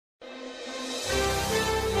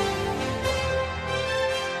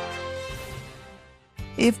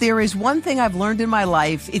If there is one thing I've learned in my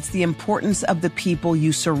life, it's the importance of the people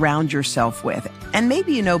you surround yourself with. And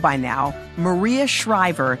maybe you know by now, Maria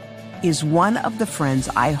Shriver is one of the friends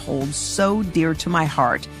I hold so dear to my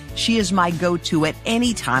heart. She is my go-to at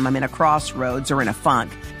any time I'm in a crossroads or in a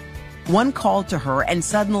funk. One call to her and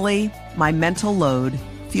suddenly my mental load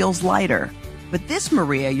feels lighter. But this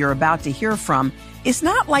Maria you're about to hear from is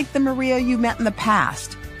not like the Maria you met in the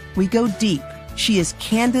past. We go deep. She is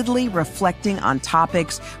candidly reflecting on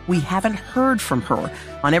topics we haven't heard from her,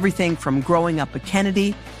 on everything from growing up a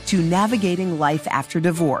Kennedy to navigating life after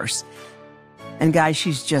divorce. And guys,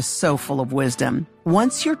 she's just so full of wisdom.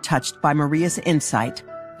 Once you're touched by Maria's insight,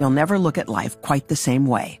 you'll never look at life quite the same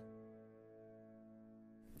way.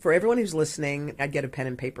 For everyone who's listening, I'd get a pen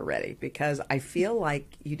and paper ready because I feel like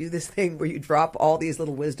you do this thing where you drop all these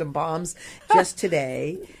little wisdom bombs. Just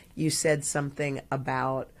today, you said something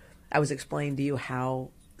about, I was explaining to you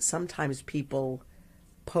how sometimes people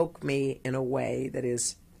poke me in a way that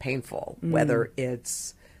is painful, whether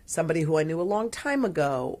it's somebody who I knew a long time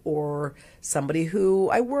ago or somebody who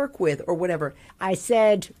I work with or whatever. I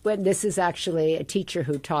said, when this is actually a teacher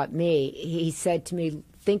who taught me, he said to me,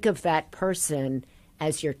 think of that person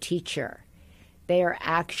as your teacher. They are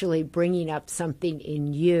actually bringing up something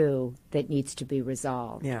in you that needs to be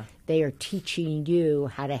resolved. Yeah. They are teaching you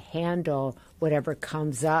how to handle whatever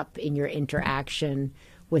comes up in your interaction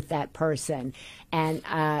with that person. And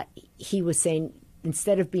he was saying,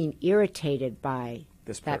 instead of being irritated by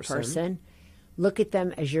that person, look at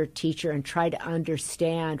them as your teacher and try to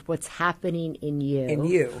understand what's happening in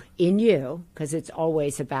you. In you, because it's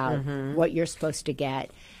always about what you're supposed to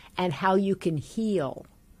get, and how you can heal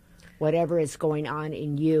whatever is going on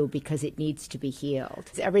in you because it needs to be healed.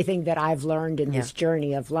 Everything that I've learned in this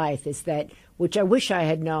journey of life is that, which I wish I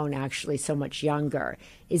had known actually so much younger,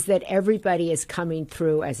 is that everybody is coming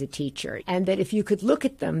through as a teacher. And that if you could look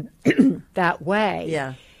at them that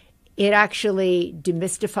way, it actually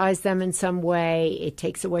demystifies them in some way. It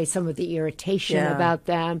takes away some of the irritation about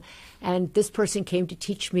them. And this person came to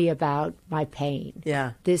teach me about my pain.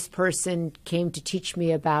 Yeah. This person came to teach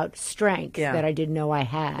me about strength that I didn't know I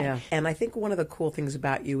had. Yeah. And I think one of the cool things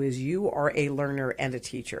about you is you are a learner and a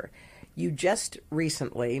teacher. You just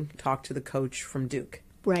recently talked to the coach from Duke.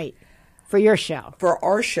 Right. For your show. For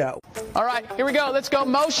our show. All right, here we go. Let's go.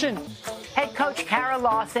 Motion. Head coach Kara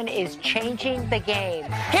Lawson is changing the game.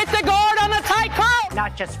 Hit the guard on the tight curl.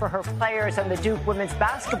 Not just for her players on the Duke women's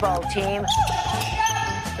basketball team.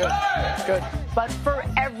 Good. But for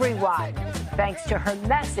everyone, thanks to her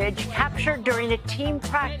message captured during a team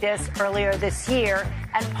practice earlier this year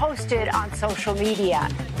and posted on social media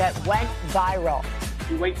that went viral.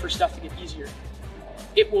 You wait for stuff to get easier.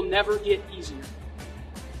 It will never get easier.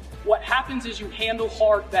 What happens is you handle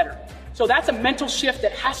hard better. So that's a mental shift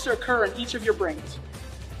that has to occur in each of your brains.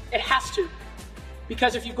 It has to.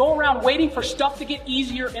 Because if you go around waiting for stuff to get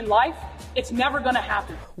easier in life, it's never going to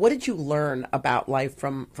happen. What did you learn about life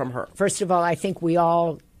from her? First of all, I think we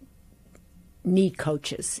all need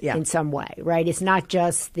coaches in some way, right? It's not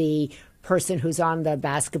just the person who's on the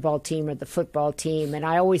basketball team or the football team. And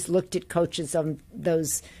I always looked at coaches on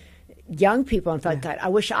those young people and thought, God, I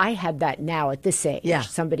wish I had that now at this age,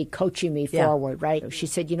 somebody coaching me forward, right? She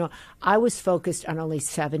said, I was focused on only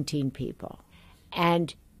 17 people,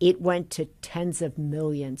 and it went to tens of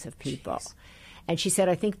millions of people. Jeez. And she said,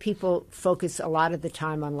 I think people focus a lot of the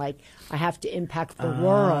time on, like, I have to impact the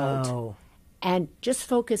world, and just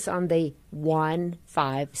focus on the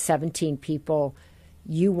 17 people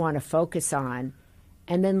you want to focus on,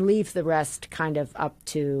 and then leave the rest kind of up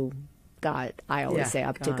to God. I always say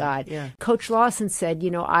up to God. Yeah. Coach Lawson said,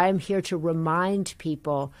 I'm here to remind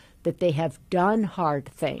people that they have done hard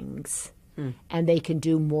things and they can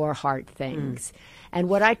do more hard things. And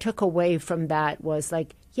what I took away from that was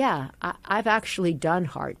like, I've actually done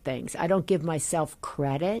hard things. I don't give myself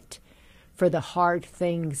credit for the hard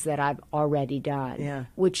things that I've already done,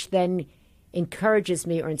 which then encourages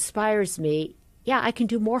me or inspires me. I can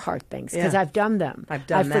do more hard things because I've done them. I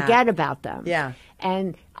forget about them. Yeah.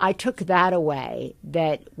 And I took that away,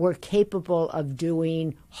 that we're capable of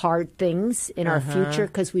doing hard things in our future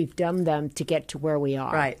because we've done them to get to where we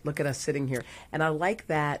are. Right. Look at us sitting here. And I like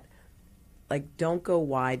that, like, don't go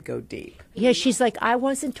wide, go deep. Yeah, she's like, I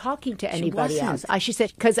wasn't talking to anybody else. She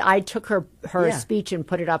said, because I took her speech and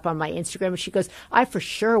put it up on my Instagram, and she goes, I for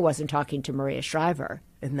sure wasn't talking to Maria Shriver.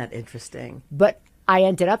 Isn't that interesting? But I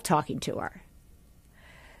ended up talking to her.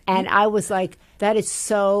 And I was like, that is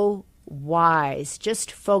so wise.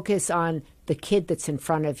 Just focus on the kid that's in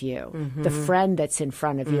front of you, the friend that's in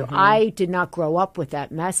front of you. I did not grow up with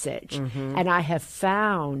that message. And I have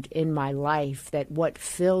found in my life that what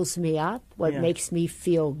fills me up, what makes me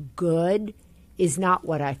feel good, is not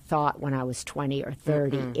what I thought when I was 20 or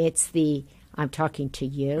 30. It's I'm talking to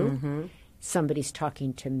you, somebody's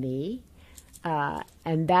talking to me.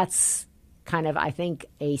 And that's kind of, I think,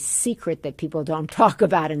 a secret that people don't talk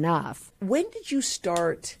about enough. When did you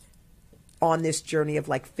start on this journey of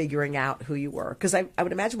like figuring out who you were? Because I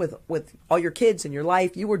would imagine with all your kids in your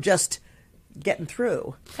life, you were just getting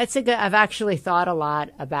through. I've actually thought a lot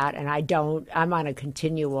about, and I'm on a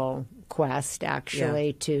continual quest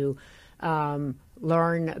actually to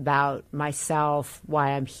learn about myself,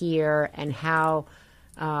 why I'm here, and how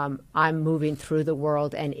I'm moving through the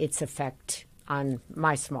world and its effect on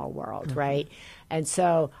my small world, right? And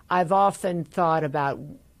so I've often thought about,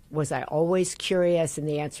 was I always curious? And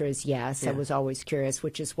the answer is yes, I was always curious,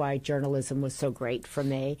 which is why journalism was so great for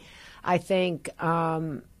me. I think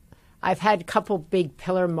I've had a couple big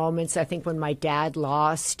pillar moments. I think when my dad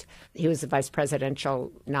lost, he was the vice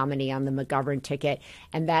presidential nominee on the McGovern ticket,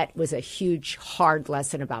 and that was a huge, hard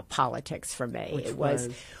lesson about politics for me. Which it was,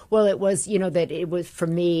 that it was, for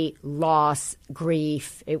me, loss,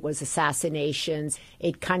 grief, it was assassinations.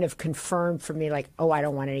 It kind of confirmed for me, like, oh, I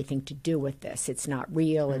don't want anything to do with this. It's not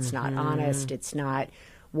real. It's not honest. It's not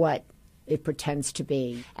what it pretends to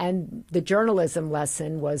be. And the journalism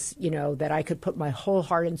lesson was, that I could put my whole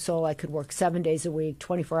heart and soul, I could work 7 days a week,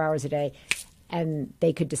 24 hours a day, and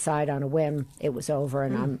they could decide on a whim it was over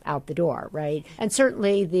and I'm out the door, right? And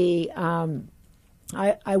certainly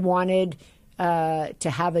I wanted to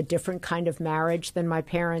have a different kind of marriage than my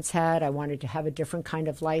parents had. I wanted to have a different kind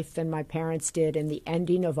of life than my parents did. And the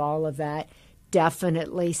ending of all of that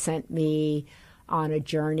definitely sent me on a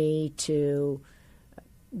journey to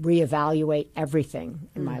reevaluate everything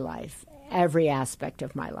in my life, every aspect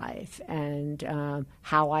of my life, and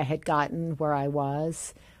how I had gotten where I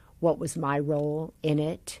was, what was my role in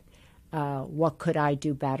it, what could I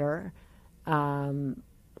do better,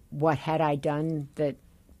 what had I done that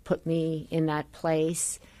put me in that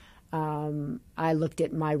place. I looked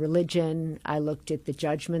at my religion. I looked at the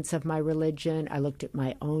judgments of my religion. I looked at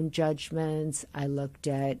my own judgments. I looked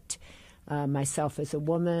at myself as a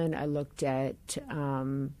woman. I looked at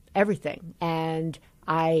everything. And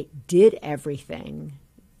I did everything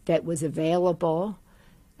that was available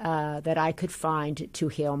that I could find to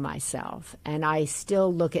heal myself. And I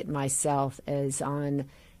still look at myself as on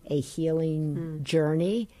a healing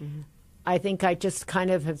journey. I think I just kind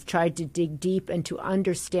of have tried to dig deep and to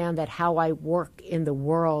understand that how I work in the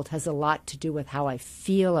world has a lot to do with how I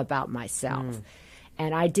feel about myself.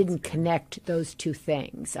 And I didn't connect those two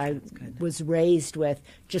things. I was raised with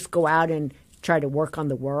just go out and try to work on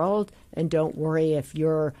the world and don't worry if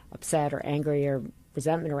you're upset or angry or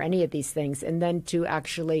resentment or any of these things. And then to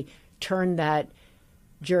actually turn that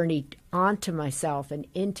journey onto myself and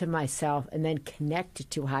into myself and then connect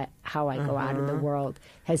to how I go out in the world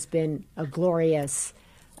has been a glorious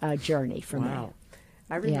journey for me.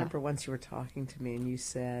 I remember once you were talking to me and you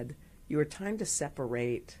said you were trying to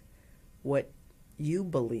separate what you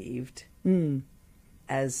believed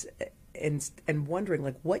as and wondering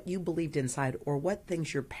like what you believed inside or what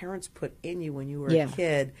things your parents put in you when you were a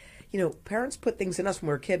kid. Parents put things in us when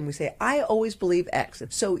we were a kid and we say, I always believe X.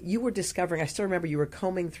 So you were discovering, I still remember you were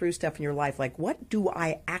combing through stuff in your life, like what do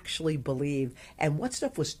I actually believe and what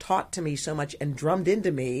stuff was taught to me so much and drummed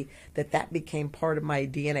into me that became part of my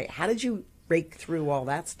DNA. How did you break through all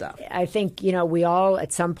that stuff? I think, we all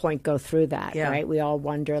at some point go through that, right? We all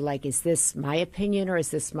wonder, like, is this my opinion or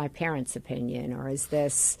is this my parents' opinion or is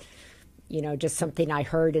this, just something I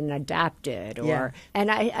heard and adapted?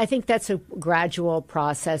 And I think that's a gradual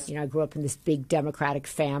process. I grew up in this big Democratic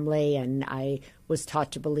family and I was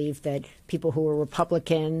taught to believe that people who were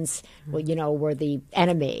Republicans, were the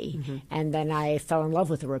enemy. And then I fell in love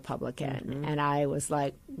with a Republican and I was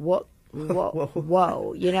like, what?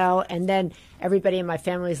 Whoa, and then everybody in my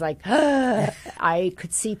family is like, I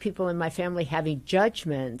could see people in my family having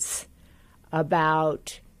judgments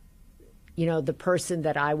about, the person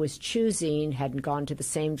that I was choosing hadn't gone to the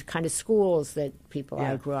same kind of schools that people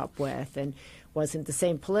I grew up with and wasn't the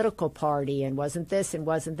same political party and wasn't this and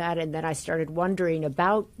wasn't that. And then I started wondering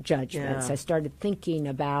about judgments. I started thinking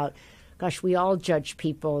about, gosh, we all judge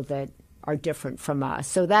people that are different from us.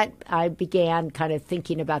 So that I began kind of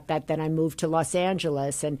thinking about that. Then I moved to Los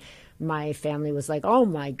Angeles and my family was like, oh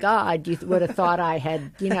my God, you would have thought I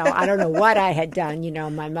had, I don't know what I had done.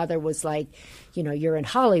 My mother was like, you're in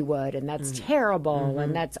Hollywood and that's terrible.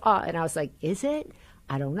 And that's, and I was like, is it?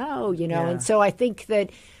 I don't know, And so I think that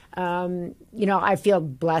I feel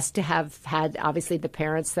blessed to have had, obviously, the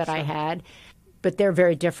parents that I had, but they're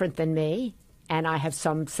very different than me. And I have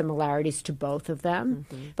some similarities to both of them.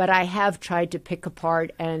 Mm-hmm. But I have tried to pick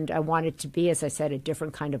apart, and I wanted to be, as I said, a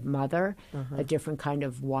different kind of mother, a different kind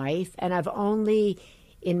of wife. And I've only,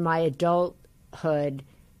 in my adulthood,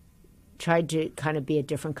 tried to kind of be a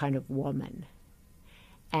different kind of woman.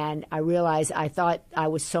 And I realized I thought I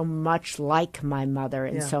was so much like my mother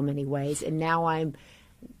in so many ways. And now I'm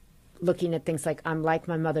looking at things like I'm like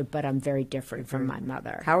my mother, but I'm very different from my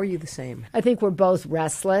mother. How are you the same? I think we're both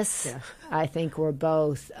restless. Yeah. I think we're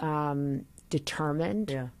both determined.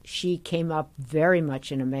 Yeah. She came up very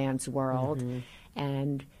much in a man's world.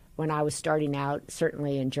 And when I was starting out,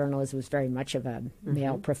 certainly in journalism, it was very much of a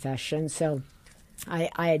male profession. So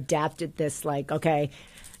I adapted this like, okay,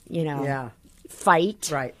 fight.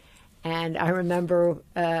 Right. And I remember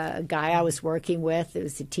a guy I was working with, it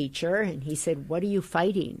was a teacher, and he said, "What are you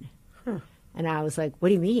fighting?" And I was like, "What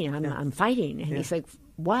do you mean? I'm fighting." And he's like,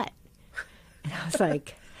 "What?" And I was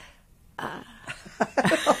like, I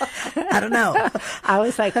don't know. I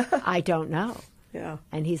was like, "I don't know." Yeah.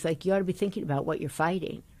 And he's like, "You ought to be thinking about what you're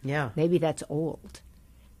fighting. Yeah. Maybe that's old.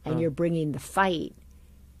 And you're bringing the fight,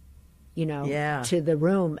 to the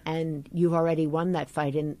room, and you've already won that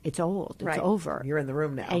fight, and it's old. It's over. You're in the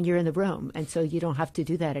room now. And you're in the room. And so you don't have to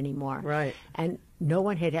do that anymore." Right. And no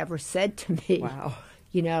one had ever said to me, wow.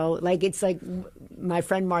 It's like my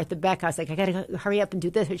friend Martha Beck. I was like, "I got to hurry up and do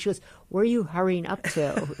this." And she goes, "Where are you hurrying up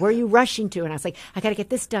to? Where are you rushing to?" And I was like, "I got to get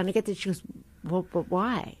this done. I get this." She goes, "Well, but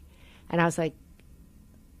why?" And I was like,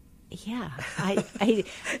 "Yeah, I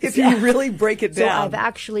if you really break it down." So I've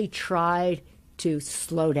actually tried to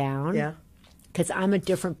slow down. Yeah. Because I'm a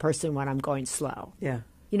different person when I'm going slow. Yeah.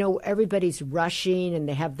 Everybody's rushing and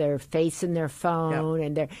they have their face in their phone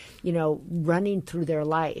and they're, running through their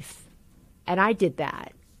life. And I did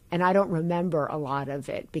that. And I don't remember a lot of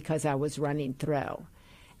it because I was running through.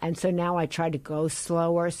 And so now I try to go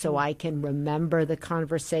slower so I can remember the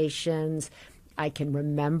conversations. I can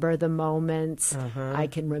remember the moments. I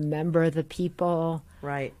can remember the people.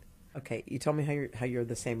 Right. Okay. You told me how you're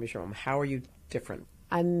the same as your mom. How are you different?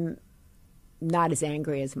 I'm not as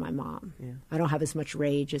angry as my mom. Yeah. I don't have as much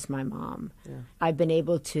rage as my mom. Yeah. I've been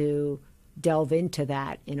able to delve into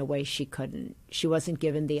that in a way she couldn't. She wasn't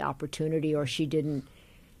given the opportunity, or she didn't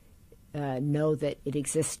know that it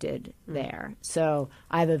existed there. So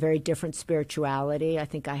I have a very different spirituality. I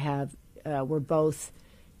think I have,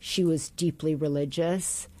 she was deeply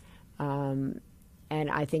religious, and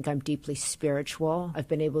I think I'm deeply spiritual. I've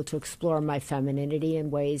been able to explore my femininity in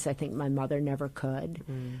ways I think my mother never could.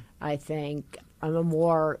 I think I'm a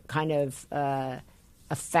more kind of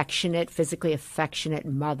physically affectionate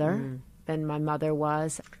mother than my mother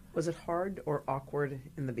was. Was it hard or awkward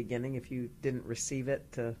in the beginning if you didn't receive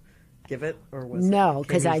it to give it, or was no?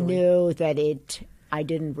 Because I knew that I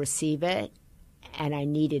didn't receive it, and I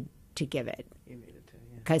needed to give it. You needed to,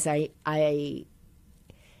 yeah. Because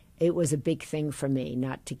it was a big thing for me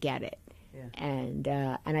not to get it, and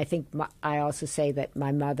I think I also say that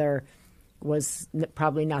my mother was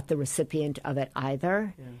probably not the recipient of it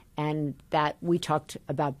either, and that we talked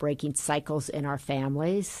about breaking cycles in our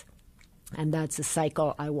families. And that's a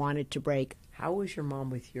cycle I wanted to break. How was your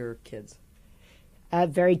mom with your kids?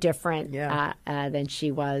 Very different than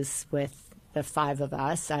she was with the five of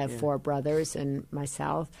us. I have four brothers and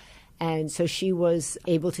myself. And so she was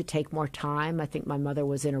able to take more time. I think my mother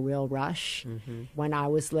was in a real rush. When I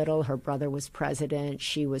was little, her brother was president.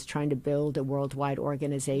 She was trying to build a worldwide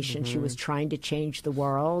organization. She was trying to change the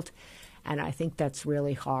world. And I think that's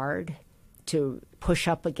really hard to push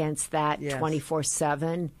up against that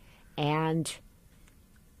 24/7. And,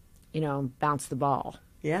 bounce the ball.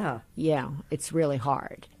 Yeah, it's really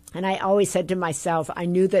hard. And I always said to myself, I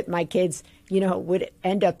knew that my kids, would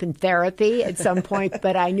end up in therapy at some point,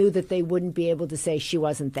 but I knew that they wouldn't be able to say she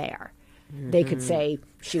wasn't there. They could say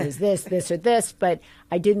she was this, or this, but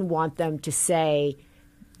I didn't want them to say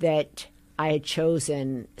that I had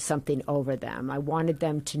chosen something over them. I wanted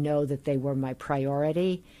them to know that they were my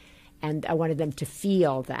priority, and I wanted them to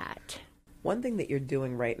feel that. One thing that you're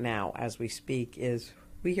doing right now as we speak is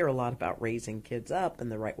we hear a lot about raising kids up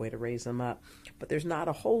and the right way to raise them up, but there's not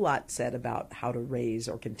a whole lot said about how to raise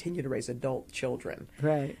or continue to raise adult children.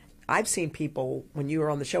 Right. I've seen people, when you were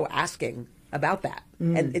on the show, asking about that,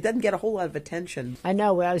 and it doesn't get a whole lot of attention. I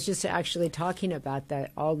know. Well, I was just actually talking about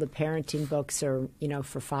that. All the parenting books are,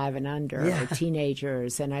 for 5 and under, or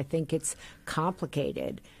teenagers, and I think it's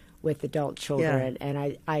complicated with adult children.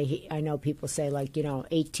 And I know people say,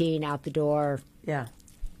 18 out the door. Yeah.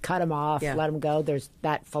 cut them off, let them go. There's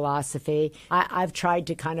that philosophy. I've tried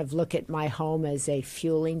to kind of look at my home as a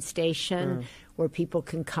fueling station where people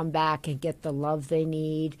can come back and get the love they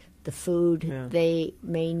need, the food they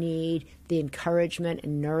may need, the encouragement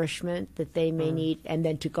and nourishment that they may need, and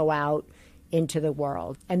then to go out into the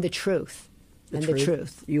world. And the truth. The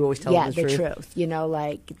truth. You always tell them the truth? Yeah, the truth. You know,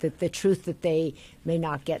 like the truth that they may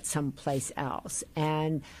not get someplace else.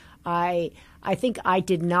 And I think I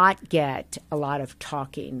did not get a lot of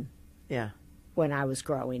talking when I was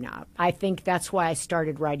growing up. I think that's why I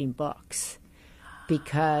started writing books,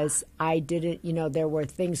 because I didn't, you know, there were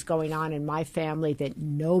things going on in my family that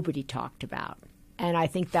nobody talked about. And I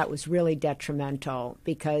think that was really detrimental,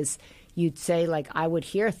 because you'd say, like, I would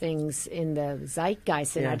hear things in the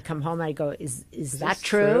zeitgeist, and I'd come home and I'd go, is that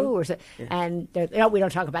true? Or and no, we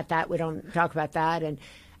don't talk about that. We don't talk about that. And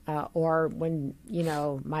or when, you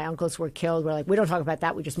know, my uncles were killed, we're like, we don't talk about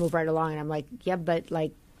that. We just move right along. And I'm like, yeah, but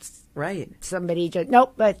like, somebody just,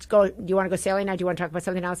 nope, let's go. Do you want to go sailing now? Do you want to talk about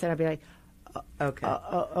something else? And I'd be like, okay.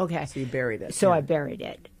 Okay. So you buried it. So I buried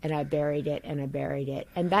it, and I buried it, and I buried it.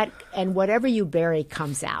 And whatever you bury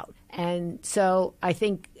comes out. And so I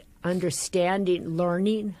think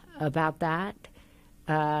learning about that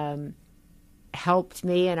helped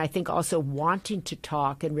me. And I think also wanting to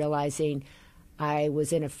talk and realizing I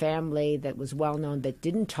was in a family that was well known that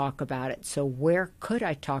didn't talk about it. So where could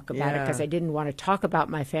I talk about it? Because I didn't want to talk about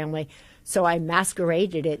my family. So I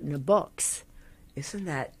masqueraded it in the books. Isn't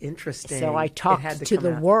that interesting? So I talked to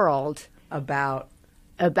the world about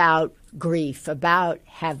grief, about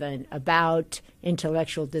heaven, about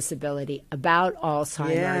intellectual disability, about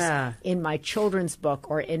Alzheimer's in my children's book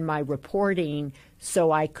or in my reporting,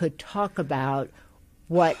 so I could talk about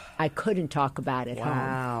what I couldn't talk about at home.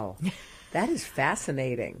 Wow. That is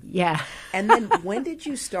fascinating. Yeah. And then when did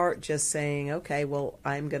you start just saying, okay, well,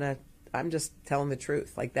 I'm just telling the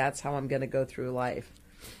truth. Like, that's how I'm going to go through life.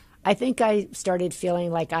 I think I started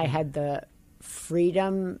feeling like I had the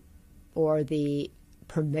freedom or the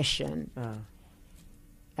permission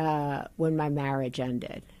when my marriage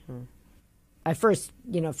ended. I first,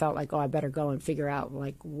 felt like, I better go and figure out,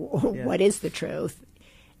 like, what is the truth?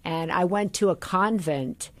 And I went to a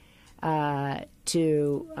convent I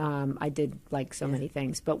did like so many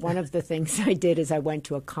things, but one of the things I did is I went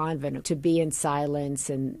to a convent to be in silence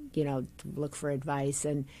and, to look for advice.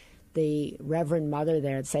 And the Reverend Mother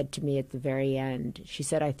there said to me at the very end, she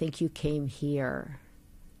said, I think you came here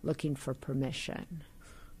looking for permission.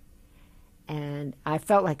 And I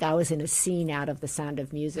felt like I was in a scene out of The Sound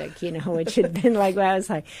of Music, which had been like, I was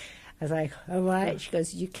like, oh, what? She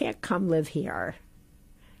goes, you can't come live here.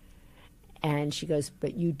 And she goes,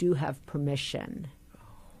 but you do have permission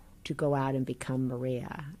to go out and become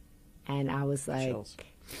Maria. And I was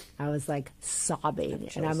like, sobbing.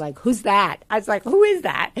 And I'm like, who's that? I was like, who is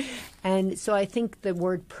that? And so I think the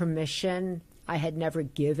word permission, I had never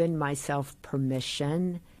given myself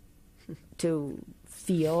permission to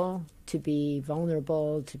feel, to be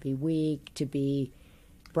vulnerable, to be weak, to be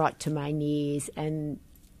brought to my knees. And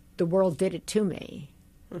the world did it to me.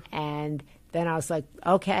 And then I was like,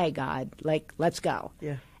 okay, God, like, let's go.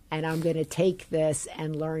 Yeah. And I'm going to take this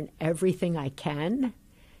and learn everything I can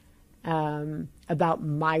about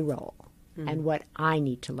my role and what I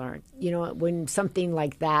need to learn. When something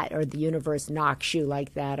like that or the universe knocks you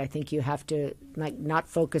like that, I think you have to, like, not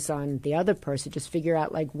focus on the other person, just figure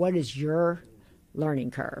out, like, what is your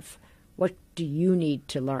learning curve? What do you need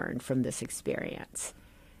to learn from this experience?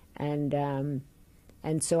 And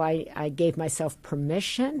so I gave myself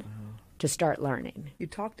permission to start learning. You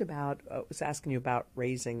talked about, I was asking you about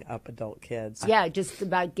raising up adult kids. Yeah, just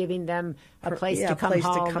about giving them a place to come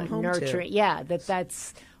home and nurturing. To. Yeah,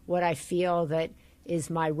 that's what I feel that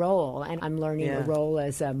is my role. And I'm learning a role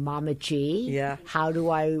as a Mama G. Yeah. How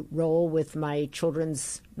do I roll with my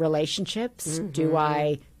children's relationships? Mm-hmm. Do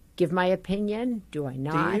I give my opinion? Do I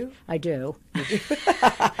not? Do you? I do.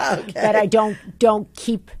 Okay. But I don't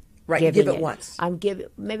keep you give it once. I'm giving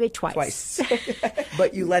maybe twice.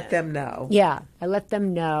 But you let them know. Yeah, I let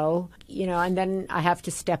them know, and then I have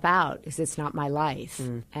to step out because it's not my life.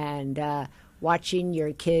 And watching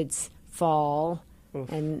your kids fall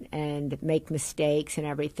and make mistakes and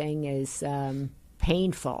everything is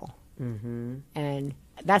painful. Mm-hmm. And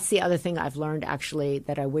that's the other thing I've learned, actually,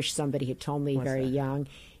 that I wish somebody had told me very young,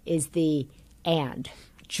 is the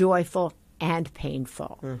joyful and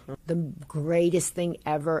painful. Mm-hmm. The greatest thing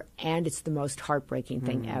ever, and it's the most heartbreaking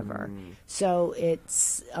thing ever. So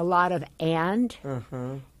it's a lot of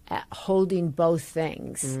holding both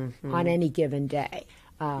things on any given day.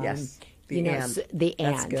 Yes. The and. The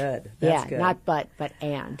and. That's good. That's good. Not but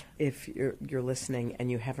and. If you're listening and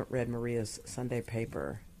you haven't read Maria's Sunday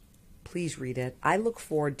paper, Please read it. I look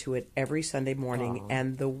forward to it every Sunday morning.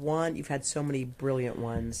 And the one, you've had so many brilliant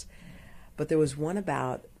ones, but there was one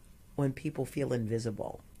about when people feel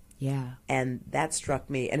invisible. Yeah. And that struck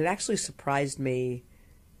me. And it actually surprised me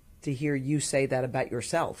to hear you say that about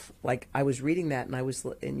yourself. Like, I was reading that,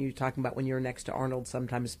 and you talking about when you were next to Arnold,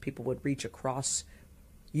 sometimes people would reach across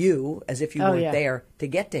you as if you weren't there to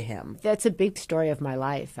get to him. That's a big story of my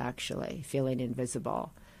life, actually, feeling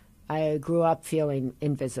invisible. I grew up feeling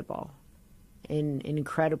invisible in an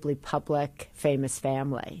incredibly public, famous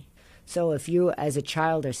family. So if you, as a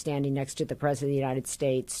child, are standing next to the President of the United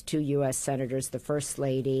States, 2 U.S. senators, the First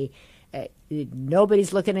Lady,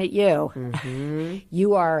 nobody's looking at you. Mm-hmm.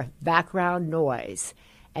 You are background noise.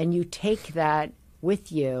 And you take that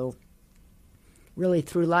with you really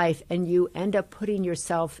through life, and you end up putting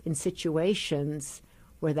yourself in situations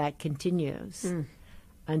where that continues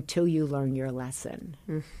until you learn your lesson.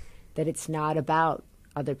 That it's not about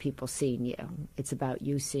other people seeing you. It's about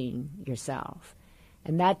you seeing yourself.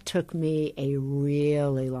 And that took me a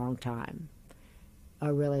really long time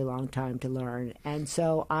to learn. And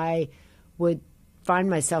so I would find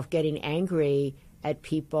myself getting angry at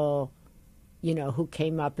people, who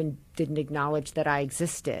came up and didn't acknowledge that I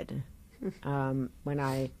existed. When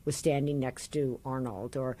I was standing next to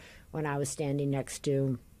Arnold, or when I was standing next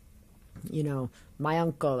to, my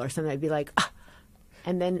uncle or something, I'd be like, ah.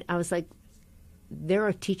 And then I was like,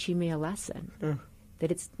 they're teaching me a lesson,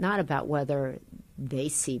 that it's not about whether they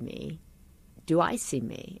see me. Do I see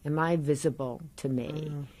me? Am I visible to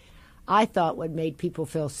me? I thought what made people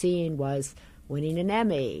feel seen was winning an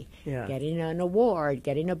Emmy, getting an award,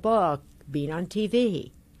 getting a book, being on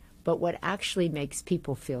TV. But what actually makes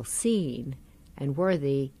people feel seen and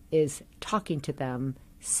worthy is talking to them,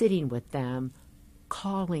 sitting with them,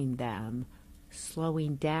 calling them,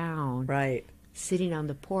 slowing down, sitting on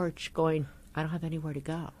the porch going, I don't have anywhere to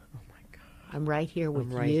go. Oh, my God. I'm right here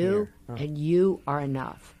with you, and you are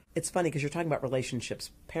enough. It's funny because you're talking about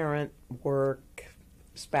relationships, parent, work,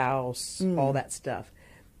 spouse, all that stuff.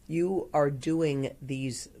 You are doing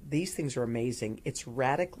these things are amazing. It's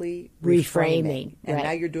radically reframing. And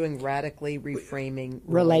now you're doing radically reframing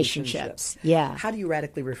relationships. Yeah. How do you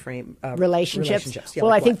radically reframe relationships? Yeah, well,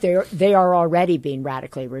 like I think they are already being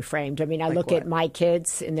radically reframed. I mean, I like look what? at my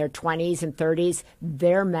kids in their 20s and 30s,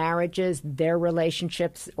 their marriages, their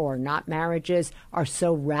relationships or not marriages are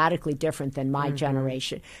so radically different than my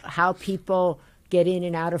generation. How people get in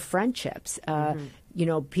and out of friendships.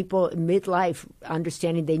 People midlife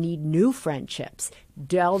understanding they need new friendships,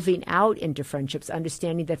 delving out into friendships,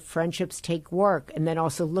 understanding that friendships take work, and then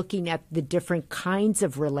also looking at the different kinds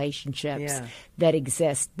of relationships that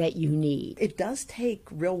exist that you need. It does take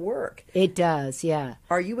real work. It does, yeah.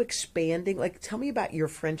 Are you expanding? Like, tell me about your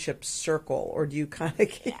friendship circle, or do you kind of...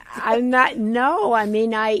 I'm not, no. I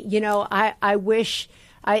mean, I wish...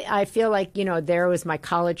 I feel like, there was my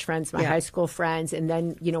college friends, my high school friends, and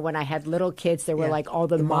then, when I had little kids, there were like all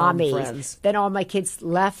the mommies. Friends. Then all my kids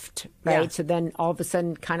left, right? Yeah. So then all of a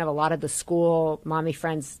sudden kind of a lot of the school mommy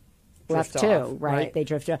friends left Drift too, off, right? They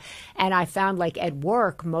drifted off. And I found like at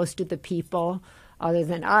work, most of the people other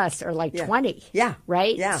than us are like 20. Yeah.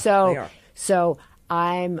 Right? Yeah, they are. So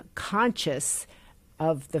I'm conscious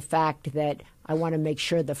of the fact that I want to make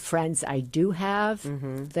sure the friends I do have,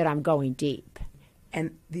 that I'm going deep.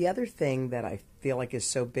 And the other thing that I feel like is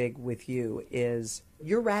so big with you is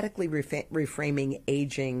you're radically reframing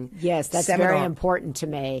aging. Yes, that's very important to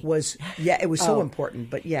me. It was so important,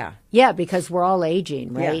 but yeah. Yeah, because we're all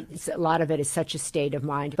aging, right? A lot of it is such a state of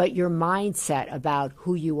mind. But your mindset about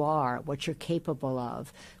who you are, what you're capable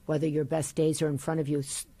of, whether your best days are in front of you,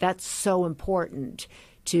 that's so important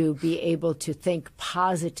to be able to think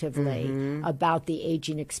positively about the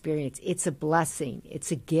aging experience. It's a blessing.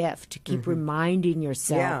 It's a gift to keep reminding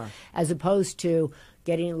yourself, as opposed to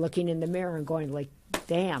looking in the mirror and going like,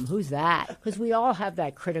 damn, who's that? Because we all have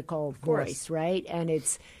that critical voice, right? And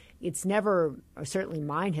it's never, or certainly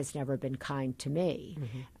mine has never been kind to me.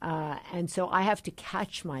 And so I have to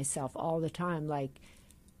catch myself all the time like,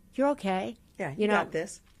 you're okay. Yeah, you got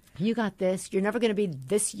this. You got this. You're never going to be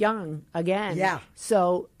this young again. Yeah.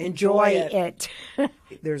 So enjoy it.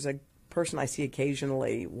 There's a person I see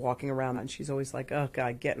occasionally walking around, and she's always like, "Oh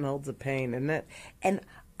God, getting old's a pain," and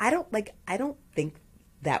I don't think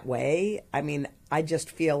that way. I mean, I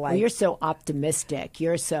just feel like you're so optimistic.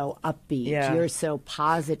 You're so upbeat. Yeah. You're so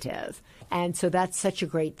positive. And so that's such a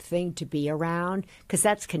great thing to be around because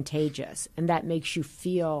that's contagious and that makes you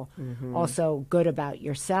feel also good about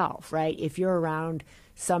yourself, right? If you're around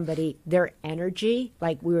somebody, their energy,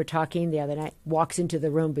 like we were talking the other night, walks into the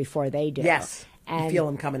room before they do. Yes. And you feel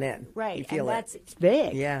them coming in. Right. You feel it's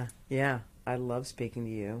big. Yeah. Yeah. I love speaking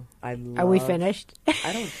to you. Are we finished?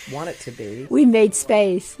 I don't want it to be. We made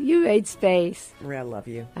space. You made space. Maria, I love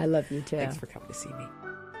you. I love you too. Thanks for coming to see me.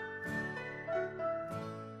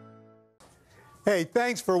 Hey,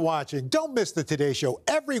 thanks for watching. Don't miss the Today Show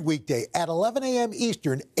every weekday at 11 a.m.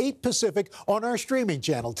 Eastern, 8 Pacific on our streaming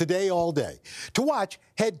channel, Today All Day. To watch,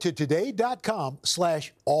 head to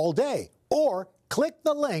today.com/allday or click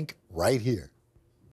the link right here.